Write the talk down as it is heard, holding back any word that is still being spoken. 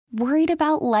Worried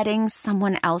about letting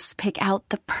someone else pick out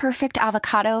the perfect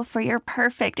avocado for your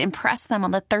perfect impress them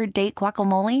on the third date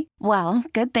guacamole? Well,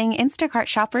 good thing Instacart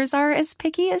shoppers are as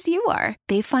picky as you are.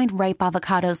 They find ripe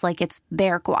avocados like it's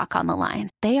their guac on the line.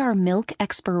 They are milk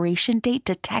expiration date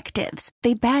detectives.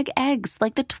 They bag eggs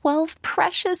like the 12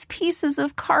 precious pieces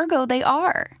of cargo they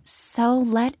are. So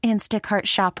let Instacart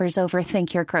shoppers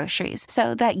overthink your groceries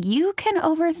so that you can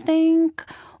overthink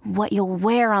what you'll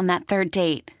wear on that third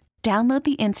date. Download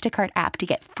the Instacart app to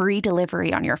get free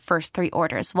delivery on your first 3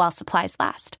 orders while supplies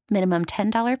last. Minimum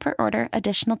 $10 per order.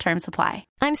 Additional terms apply.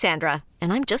 I'm Sandra,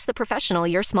 and I'm just the professional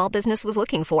your small business was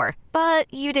looking for.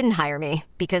 But you didn't hire me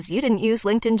because you didn't use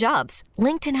LinkedIn Jobs.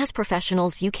 LinkedIn has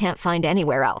professionals you can't find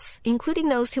anywhere else, including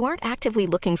those who aren't actively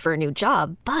looking for a new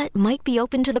job, but might be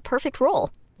open to the perfect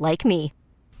role, like me.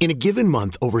 In a given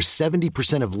month, over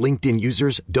 70% of LinkedIn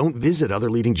users don't visit other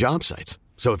leading job sites.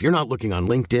 So if you're not looking on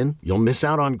LinkedIn, you'll miss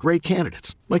out on great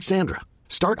candidates like Sandra.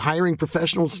 Start hiring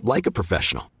professionals like a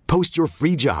professional. Post your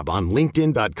free job on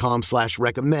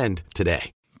linkedin.com/recommend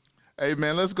today. Hey,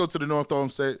 man, let's go to the North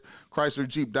Olmsted Chrysler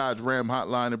Jeep Dodge Ram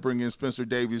hotline and bring in Spencer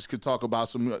Davies. Could talk about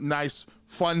some nice,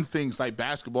 fun things like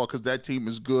basketball because that team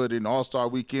is good in All-Star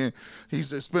Weekend.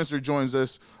 Spencer joins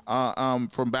us from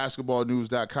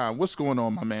basketballnews.com. What's going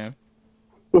on, my man?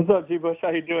 What's up, G. Bush? How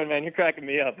you doing, man? You're cracking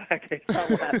me up. I can't stop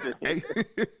laughing.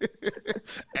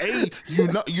 Hey,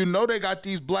 you know they got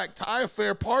these black tie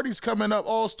affair parties coming up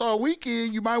All-Star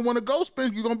Weekend. You might want to go,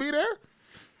 Spence. You gonna be there?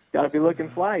 Got to be looking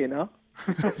fly, you know.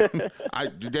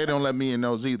 They don't let me in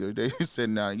those either. They said,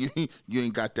 nah, you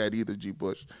ain't got that either, G.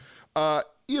 Bush. I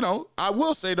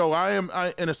will say, though, I am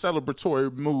in a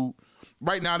celebratory mood.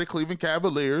 Right now, the Cleveland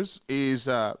Cavaliers is,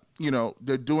 they're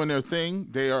doing their thing.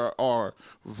 They are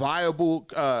viable,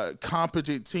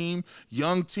 competent team.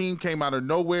 Young team came out of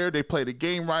nowhere. They played the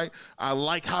game right. I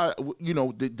like how,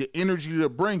 the energy they're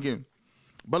bringing.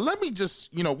 But let me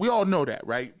just, we all know that,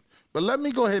 right? But let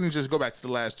me go ahead and just go back to the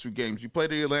last 2 games. You played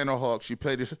the Atlanta Hawks. You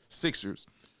played the Sixers.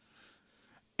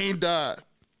 And I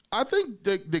think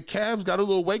the Cavs got a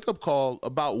little wake-up call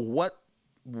about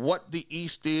what the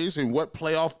East is and what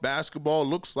playoff basketball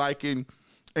looks like, and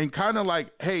kind of like,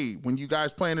 hey, when you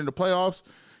guys playing in the playoffs,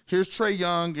 here's Trae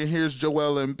Young and here's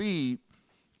Joel Embiid.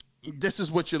 This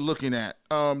is what you're looking at.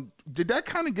 Did that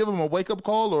kind of give them a wake-up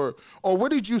call, or what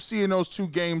did you see in those 2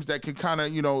 games that could kind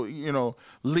of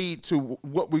lead to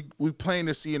what we plan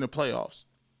to see in the playoffs?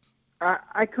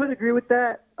 I could agree with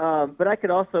that, but I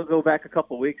could also go back a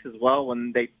couple weeks as well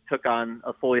when they took on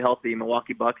a fully healthy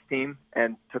Milwaukee Bucks team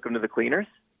and took them to the cleaners.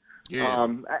 Yeah.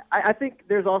 I think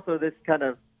there's also this kind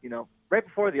of, right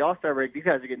before the All-Star break, these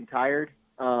guys are getting tired,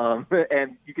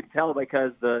 and you can tell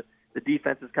because the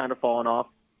defense is kind of falling off.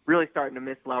 Really starting to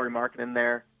miss Lauri Markkanen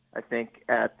there, I think,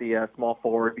 at the small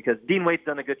forward, because Dean Wade's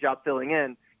done a good job filling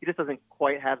in. He just doesn't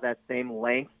quite have that same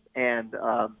length and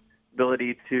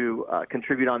ability to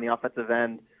contribute on the offensive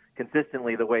end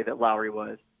consistently the way that Lauri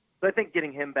was. So I think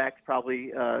getting him back is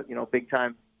probably, big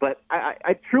time. But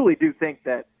I truly do think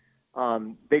that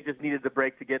they just needed the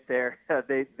break to get there.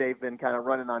 They've been kind of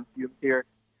running on fumes here.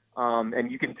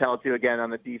 And you can tell, too, again, on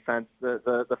the defense,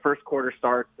 the first quarter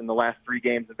starts and the last 3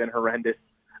 games have been horrendous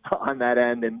on that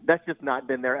end. And that's just not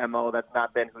been their MO. That's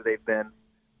not been who they've been.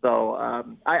 So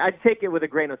I'd take it with a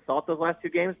grain of salt, those last 2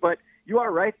 games. But you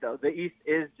are right, though. The East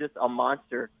is just a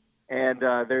monster. And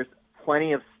there's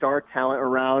plenty of star talent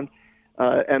around.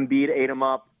 Embiid ate him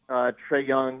up. Trae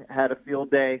Young had a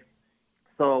field day.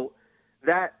 So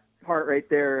that part right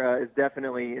there is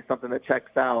definitely something that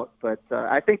checks out. But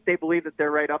I think they believe that they're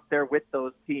right up there with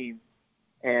those teams.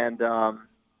 And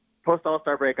post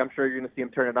All-Star break, I'm sure you're going to see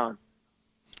them turn it on.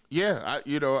 Yeah,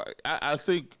 I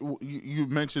think you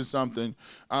mentioned something.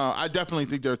 I definitely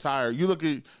think they're tired. You look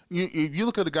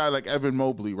at a guy like Evan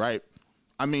Mobley, right?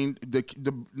 I mean, the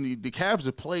Cavs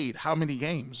have played how many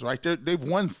games, right? They've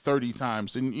won 30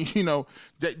 times, and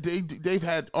they've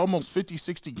had almost 50,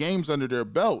 60 games under their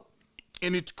belt.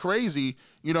 And it's crazy,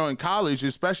 in college,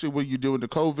 especially when you're doing the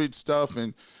COVID stuff,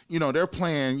 and they're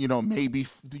playing, maybe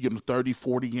 30,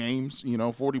 40 games,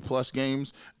 40 plus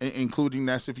games, including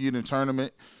that's if you're in a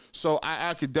tournament. So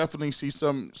I could definitely see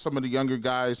some of the younger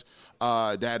guys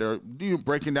that are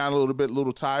breaking down a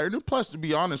little tired. And plus, to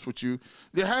be honest with you,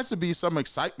 there has to be some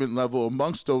excitement level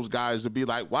amongst those guys to be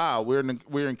like, wow, we're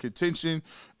in contention.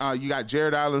 You got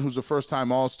Jared Allen, who's a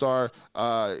first-time All-Star.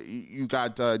 You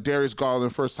got Darius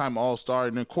Garland, first-time All-Star,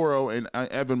 and then Coro and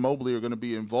Evan Mobley are going to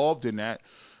be involved in that.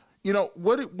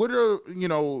 What are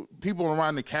people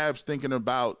around the Cavs thinking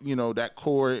about that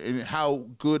core and how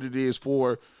good it is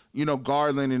for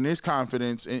Garland and his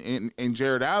confidence in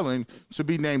Jared Allen to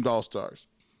be named All-Stars?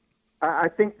 I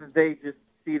think that they just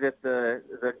see that the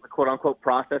quote unquote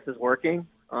process is working.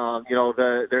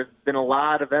 There's been a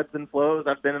lot of ebbs and flows.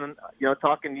 I've been,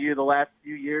 talking to you the last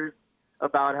few years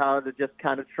about how to just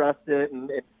kind of trust it and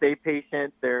stay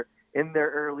patient. They're in their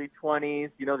early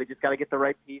 20s. They just got to get the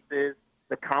right pieces,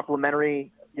 the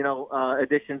complementary,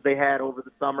 additions they had over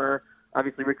the summer.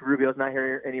 Obviously, Ricky Rubio's not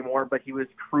here anymore, but he was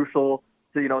crucial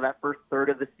to, that first third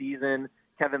of the season.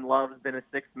 Kevin Love's been a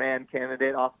sixth-man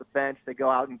candidate off the bench. They go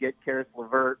out and get Karis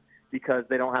LeVert because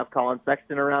they don't have Colin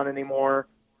Sexton around anymore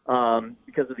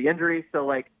because of the injury.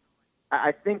 So,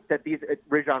 I think that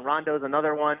Rajon Rondo's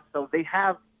another one. So they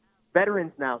have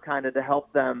veterans now kind of to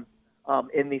help them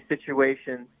in these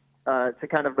situations to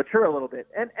kind of mature a little bit.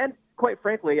 And quite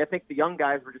frankly, I think the young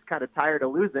guys were just kind of tired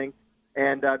of losing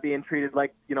and being treated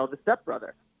like, the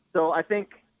stepbrother. So I think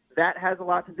that has a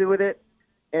lot to do with it.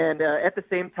 And at the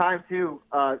same time, too,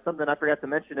 something I forgot to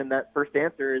mention in that first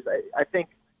answer is I think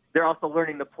they're also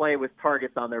learning to play with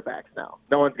targets on their backs now.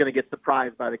 No one's going to get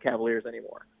surprised by the Cavaliers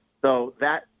anymore. So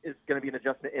that is going to be an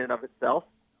adjustment in and of itself.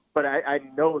 But I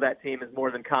know that team is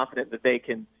more than confident that they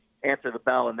can answer the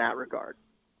bell in that regard.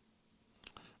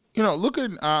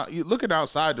 Looking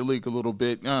outside the league a little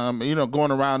bit,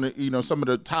 going around, some of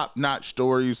the top-notch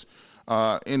stories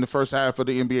in the first half of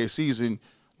the NBA season.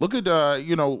 Look at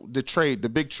the trade, the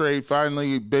big trade.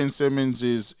 Finally, Ben Simmons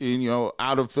is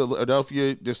out of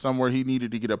Philadelphia. There's somewhere he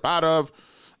needed to get up out of.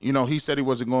 He said he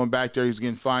wasn't going back there. He's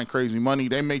getting fined crazy money.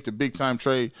 They make the big-time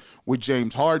trade with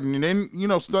James Harden. And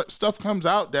then, stuff comes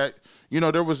out that,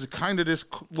 there was kind of this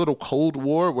little Cold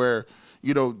War where,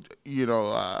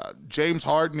 James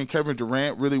Harden and Kevin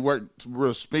Durant really weren't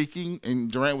real speaking.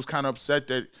 And Durant was kind of upset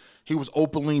that he was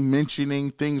openly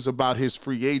mentioning things about his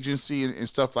free agency and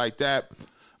stuff like that.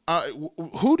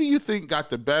 Who do you think got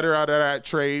the better out of that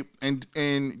trade? And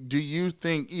do you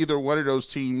think either one of those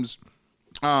teams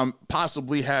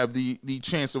possibly have the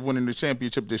chance of winning the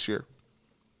championship this year?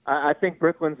 I think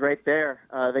Brooklyn's right there.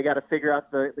 They got to figure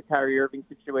out the Kyrie Irving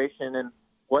situation and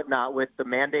whatnot with the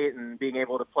mandate, and being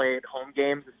able to play at home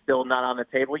games is still not on the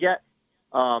table yet.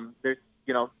 There's,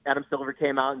 Adam Silver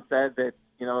came out and said that,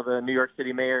 the New York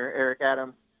City mayor, Eric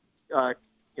Adams,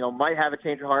 might have a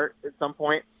change of heart at some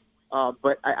point.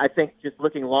 But I think just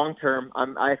looking long term,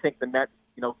 I think the Nets,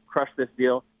 crush this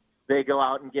deal. They go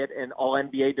out and get an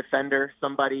all-NBA defender,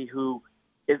 somebody who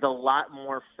is a lot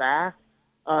more fast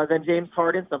than James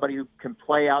Harden, somebody who can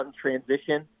play out in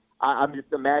transition. I'm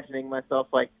just imagining myself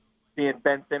seeing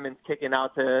Ben Simmons kicking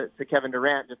out to Kevin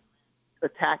Durant, just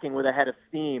attacking with a head of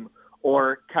steam,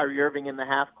 or Kyrie Irving in the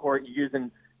half court using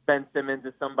Ben Simmons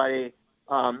as somebody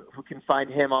who can find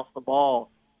him off the ball.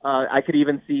 I could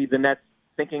even see the Nets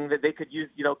thinking that they could use,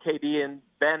 KD and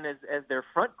Ben as their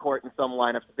front court in some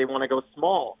lineups if they want to go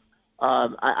small.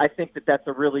 I think that that's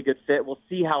a really good fit. We'll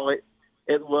see how it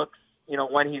looks,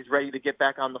 when he's ready to get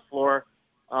back on the floor.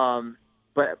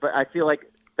 But I feel like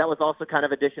that was also kind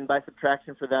of addition by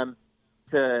subtraction for them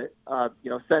to,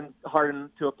 send Harden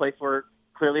to a place where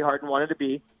clearly Harden wanted to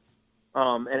be.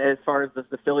 And as far as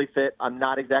the Philly fit, I'm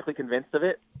not exactly convinced of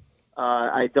it.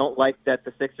 I don't like that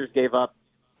the Sixers gave up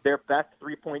their best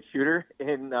three-point shooter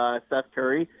in Seth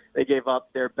Curry. They gave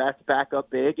up their best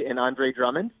backup big in Andre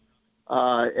Drummond.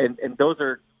 And those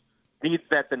are needs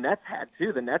that the Nets had,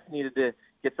 too. The Nets needed to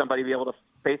get somebody to be able to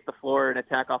space the floor and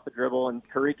attack off the dribble, and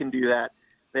Curry can do that.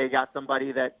 They got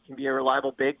somebody that can be a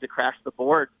reliable big to crash the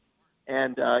board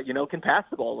and, can pass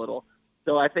the ball a little.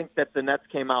 So I think that the Nets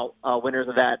came out winners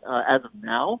of that as of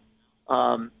now,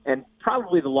 and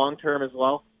probably the long term as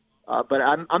well. But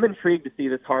I'm intrigued to see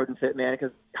this Harden fit, man,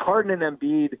 because Harden and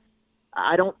Embiid,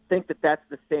 I don't think that that's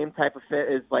the same type of fit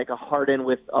as a Harden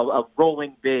with a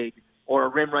rolling big or a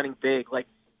rim running big.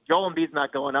 Joel Embiid's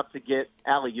not going up to get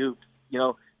alley-oops.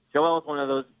 Joel is one of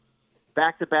those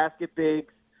back-to-basket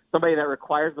bigs, somebody that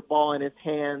requires the ball in his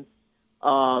hands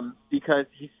because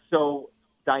he's so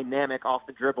dynamic off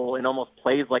the dribble and almost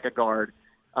plays like a guard.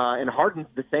 And Harden's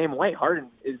the same way. Harden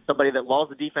is somebody that lulls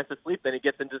the defense to sleep, then he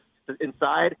gets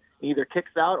inside and either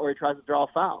kicks out or he tries to draw a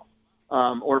foul.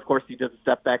 Or, of course, he does a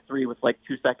step-back three with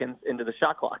 2 seconds into the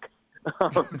shot clock.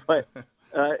 But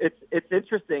it's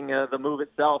interesting, the move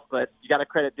itself, but you got to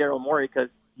credit Daryl Morey because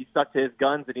he stuck to his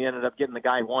guns and he ended up getting the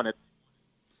guy he wanted.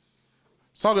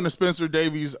 Talking to Spencer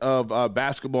Davies of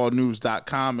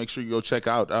basketballnews.com. Make sure you go check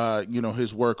out,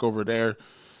 his work over there.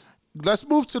 Let's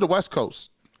move to the West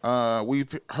Coast.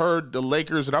 We've heard the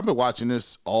Lakers, and I've been watching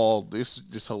this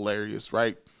just hilarious,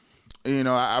 right?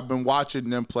 I've been watching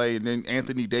them play, and then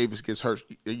Anthony Davis gets hurt,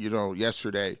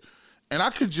 yesterday. And I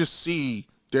could just see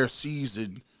their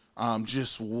season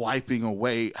just wiping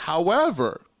away.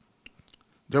 However,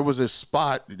 There was a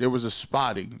spot. There was a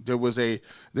spotting. There was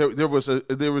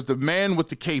the man with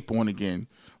the cape on again.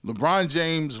 LeBron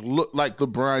James looked like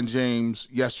LeBron James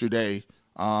yesterday.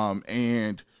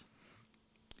 And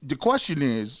the question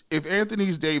is, if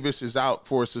Anthony Davis is out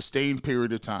for a sustained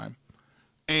period of time,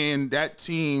 and that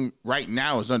team right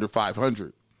now is under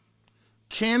 500,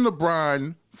 can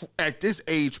LeBron at this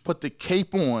age put the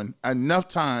cape on enough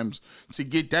times to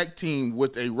get that team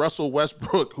with a Russell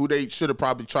Westbrook, who they should have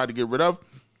probably tried to get rid of?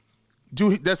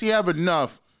 Does he have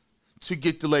enough to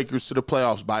get the Lakers to the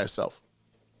playoffs by himself?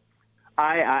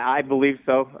 I believe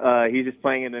so. He's just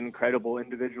playing at an incredible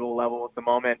individual level at the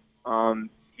moment.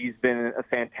 He's been a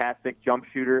fantastic jump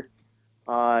shooter.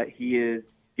 He is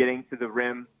getting to the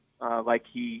rim like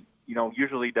he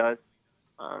usually does.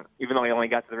 Even though he only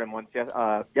got to the rim once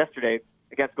yesterday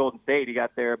against Golden State, he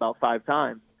got there about 5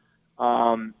 times.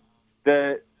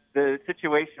 The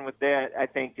situation with that, I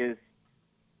think, is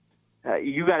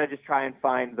you got to just try and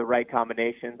find the right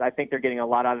combinations. I think they're getting a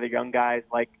lot out of the young guys,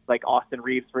 like Austin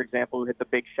Reeves, for example, who hit the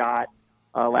big shot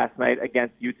last night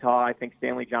against Utah. I think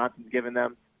Stanley Johnson's given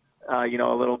them, a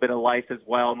little bit of life as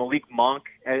well. Malik Monk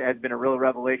has been a real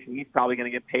revelation. He's probably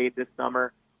going to get paid this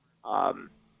summer.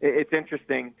 It's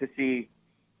interesting to see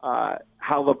how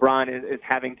LeBron is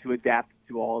having to adapt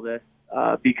to all this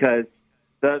because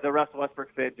the Russell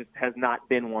Westbrook fit just has not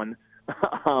been one.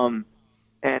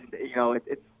 And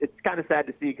it's kind of sad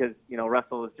to see because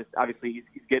Russell is just obviously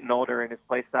he's getting older and his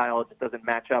play style just doesn't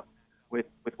match up with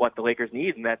what the Lakers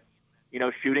need, and that's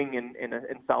shooting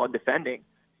and solid defending.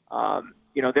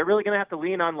 They're really going to have to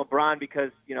lean on LeBron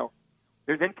because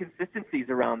there's inconsistencies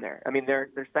around there. I mean, their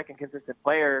second consistent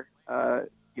player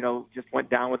just went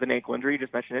down with an ankle injury. You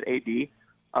just mentioned it, AD.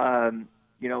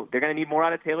 They're going to need more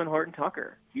out of Talen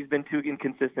Horton-Tucker. He's been too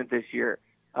inconsistent this year.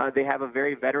 They have a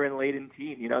very veteran-laden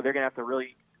team. They're going to have to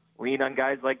really lean on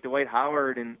guys like Dwight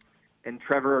Howard and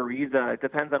Trevor Ariza. It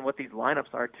depends on what these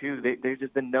lineups are, too. There's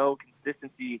just been no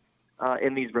consistency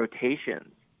in these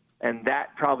rotations. And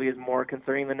that probably is more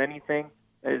concerning than anything,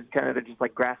 is kind of just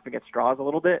like grasping at straws a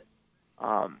little bit.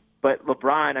 But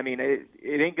LeBron, I mean, it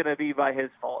ain't going to be by his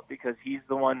fault because he's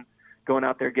the one going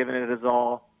out there giving it his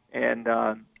all. And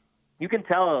you can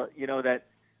tell,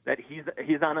 that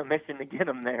he's on a mission to get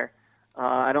him there.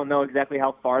 I don't know exactly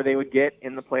how far they would get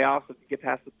in the playoffs if you get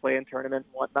past the play-in tournament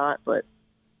and whatnot, but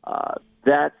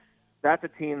that's a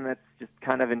team that's just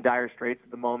kind of in dire straits at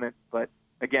the moment. But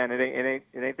again, it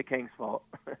ain't the Kings' fault.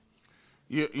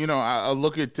 I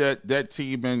look at that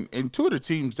team and two of the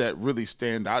teams that really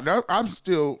stand out. Now,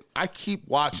 I keep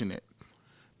watching it,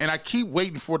 and I keep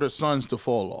waiting for the Suns to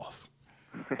fall off,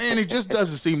 and it just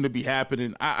doesn't seem to be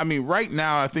happening. I mean, right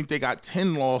now I think they got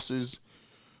 10 losses.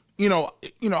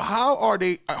 How are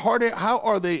they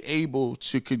able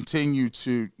to continue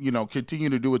to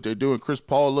do what they're doing? Chris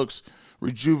Paul looks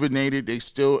rejuvenated. They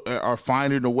still are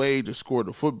finding a way to score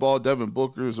the football. Devin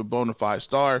Booker is a bona fide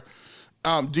star.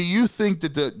 Do you think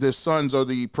that the Suns are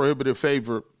the prohibitive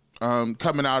favorite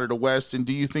coming out of the West, and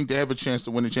do you think they have a chance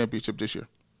to win the championship this year?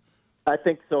 I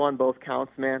think so on both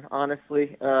counts, man.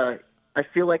 Honestly, I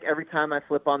feel like every time I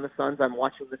flip on the Suns, I'm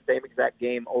watching the same exact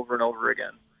game over and over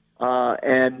again.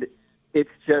 And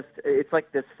it's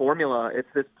like this formula. It's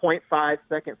this 0.5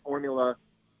 second formula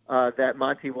that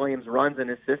Monty Williams runs in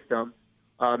his system.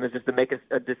 Is just to make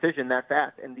a decision that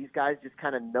fast. And these guys just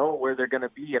kind of know where they're going to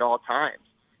be at all times.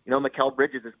 Mikal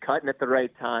Bridges is cutting at the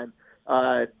right time.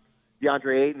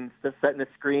 DeAndre Ayton's just setting the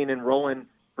screen and rolling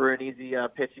for an easy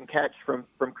pitch and catch from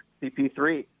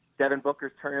CP3. Devin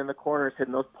Booker's turning the corners,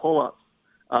 hitting those pull-ups.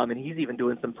 And he's even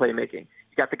doing some playmaking.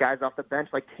 You got the guys off the bench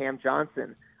like Cam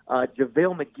Johnson.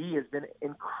 JaVale McGee has been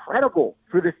incredible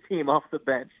for this team off the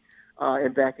bench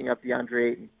and backing up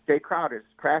DeAndre Ayton. Jay Crowder's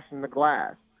crashing the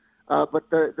glass. But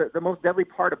the most deadly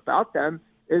part about them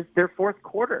is their fourth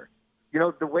quarter.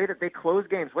 The way that they close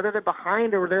games, whether they're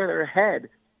behind or they're ahead,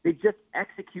 they just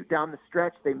execute down the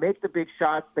stretch. They make the big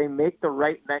shots. They make the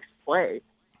right next play.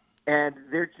 And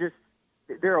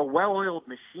they're a well-oiled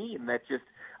machine that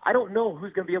I don't know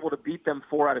who's going to be able to beat them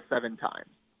 4 out of 7 times.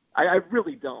 I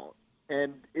really don't.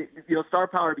 And, star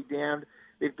power be damned.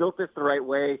 They've built this the right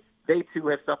way. They, too,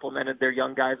 have supplemented their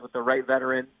young guys with the right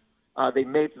veterans. They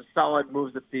made some solid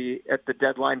moves at the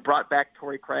deadline, brought back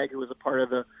Torrey Craig, who was a part of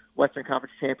the Western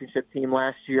Conference Championship team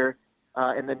last year,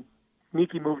 and then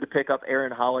sneaky move to pick up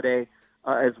Aaron Holiday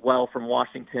as well from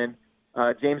Washington.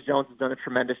 James Jones has done a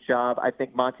tremendous job. I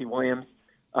think Monty Williams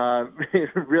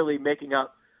really making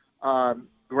up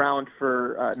ground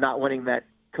for not winning that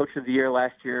Coach of the Year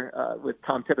last year with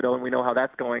Tom Thibodeau, and we know how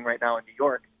that's going right now in New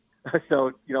York.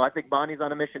 So, I think Monty's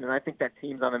on a mission, and I think that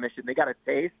team's on a mission. They got a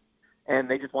taste, and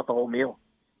they just want the whole meal.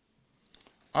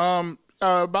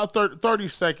 About 30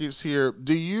 seconds here.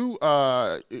 Do you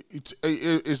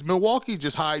is Milwaukee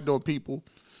just hiding on people?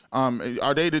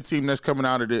 Are they the team that's coming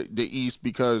out of the East?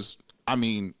 Because I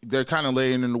mean, they're kind of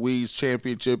laying in the weeds,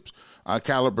 championships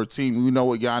caliber team. We know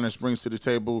what Giannis brings to the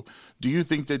table. Do you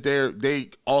think that they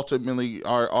ultimately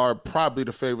are probably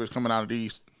the favorites coming out of the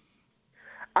East?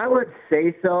 I would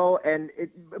say so,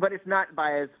 but it's not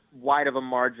by as wide of a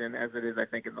margin as it is, I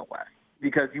think, in the West,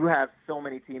 because you have so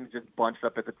many teams just bunched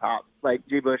up at the top. Like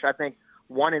G. Bush, I think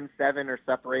 1 and 7 are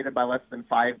separated by less than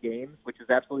 5 games, which is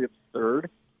absolutely absurd.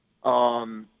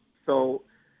 So,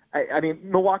 I mean,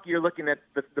 Milwaukee, you're looking at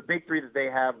the big three that they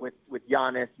have with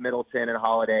Giannis, Middleton, and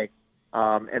Holiday,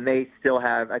 and they still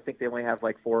have, I think they only have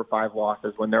like 4 or 5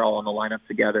 losses when they're all in the lineup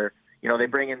together. You know, they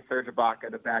bring in Serge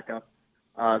Ibaka to back up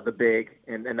the big,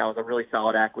 and that was a really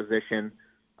solid acquisition.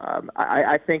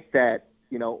 I think that,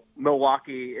 you know,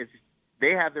 Milwaukee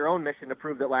they have their own mission to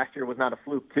prove that last year was not a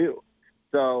fluke too.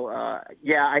 So,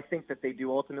 yeah, I think that they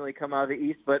do ultimately come out of the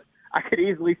East, but I could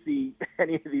easily see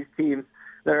any of these teams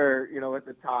that are, you know, at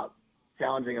the top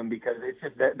challenging them, because it's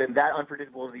just been that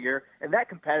unpredictable of a year and that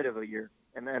competitive a year,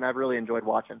 and I've really enjoyed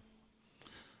watching.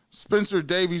 Spencer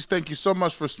Davies, thank you so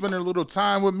much for spending a little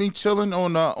time with me, chilling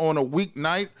on a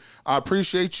weeknight. I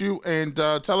appreciate you, and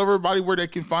tell everybody where they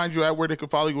can find you at, where they can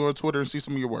follow you on Twitter and see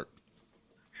some of your work.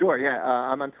 Sure, yeah.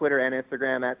 I'm on Twitter and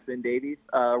Instagram at Spen Davies.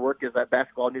 Work is at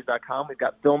basketballnews.com. We've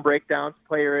got film breakdowns,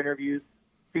 player interviews,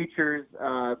 features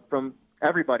from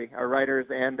everybody, our writers,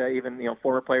 and even, you know,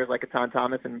 former players like Atan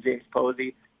Thomas and James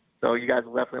Posey. So you guys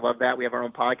will definitely love that. We have our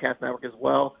own podcast network as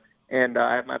well. And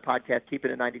I have my podcast, Keep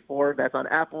It at 94. That's on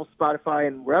Apple, Spotify,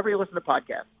 and wherever you listen to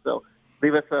podcasts. So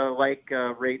leave us a like,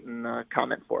 rate, and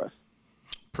comment for us.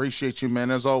 Appreciate you,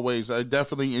 man. As always,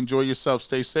 definitely enjoy yourself.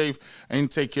 Stay safe and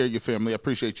take care of your family. I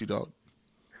appreciate you, dog.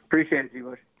 Appreciate it,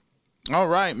 G-Bush. All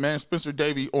right, man. Spencer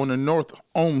Davies on the North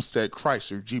Olmsted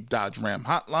Chrysler Jeep Dodge Ram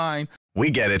hotline.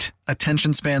 We get it.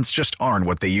 Attention spans just aren't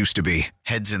what they used to be.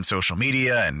 Heads in social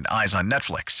media and eyes on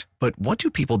Netflix. But what do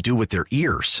people do with their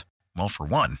ears? Well, for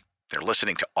one, they're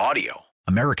listening to audio.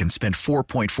 Americans spend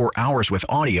 4.4 hours with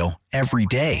audio every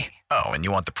day. Oh, and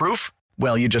you want the proof?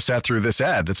 Well, you just sat through this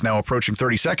ad that's now approaching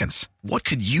 30 seconds. What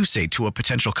could you say to a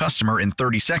potential customer in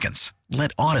 30 seconds?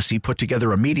 Let Odyssey put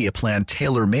together a media plan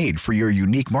tailor-made for your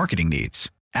unique marketing needs.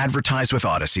 Advertise with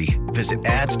Odyssey. Visit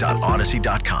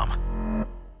ads.odyssey.com.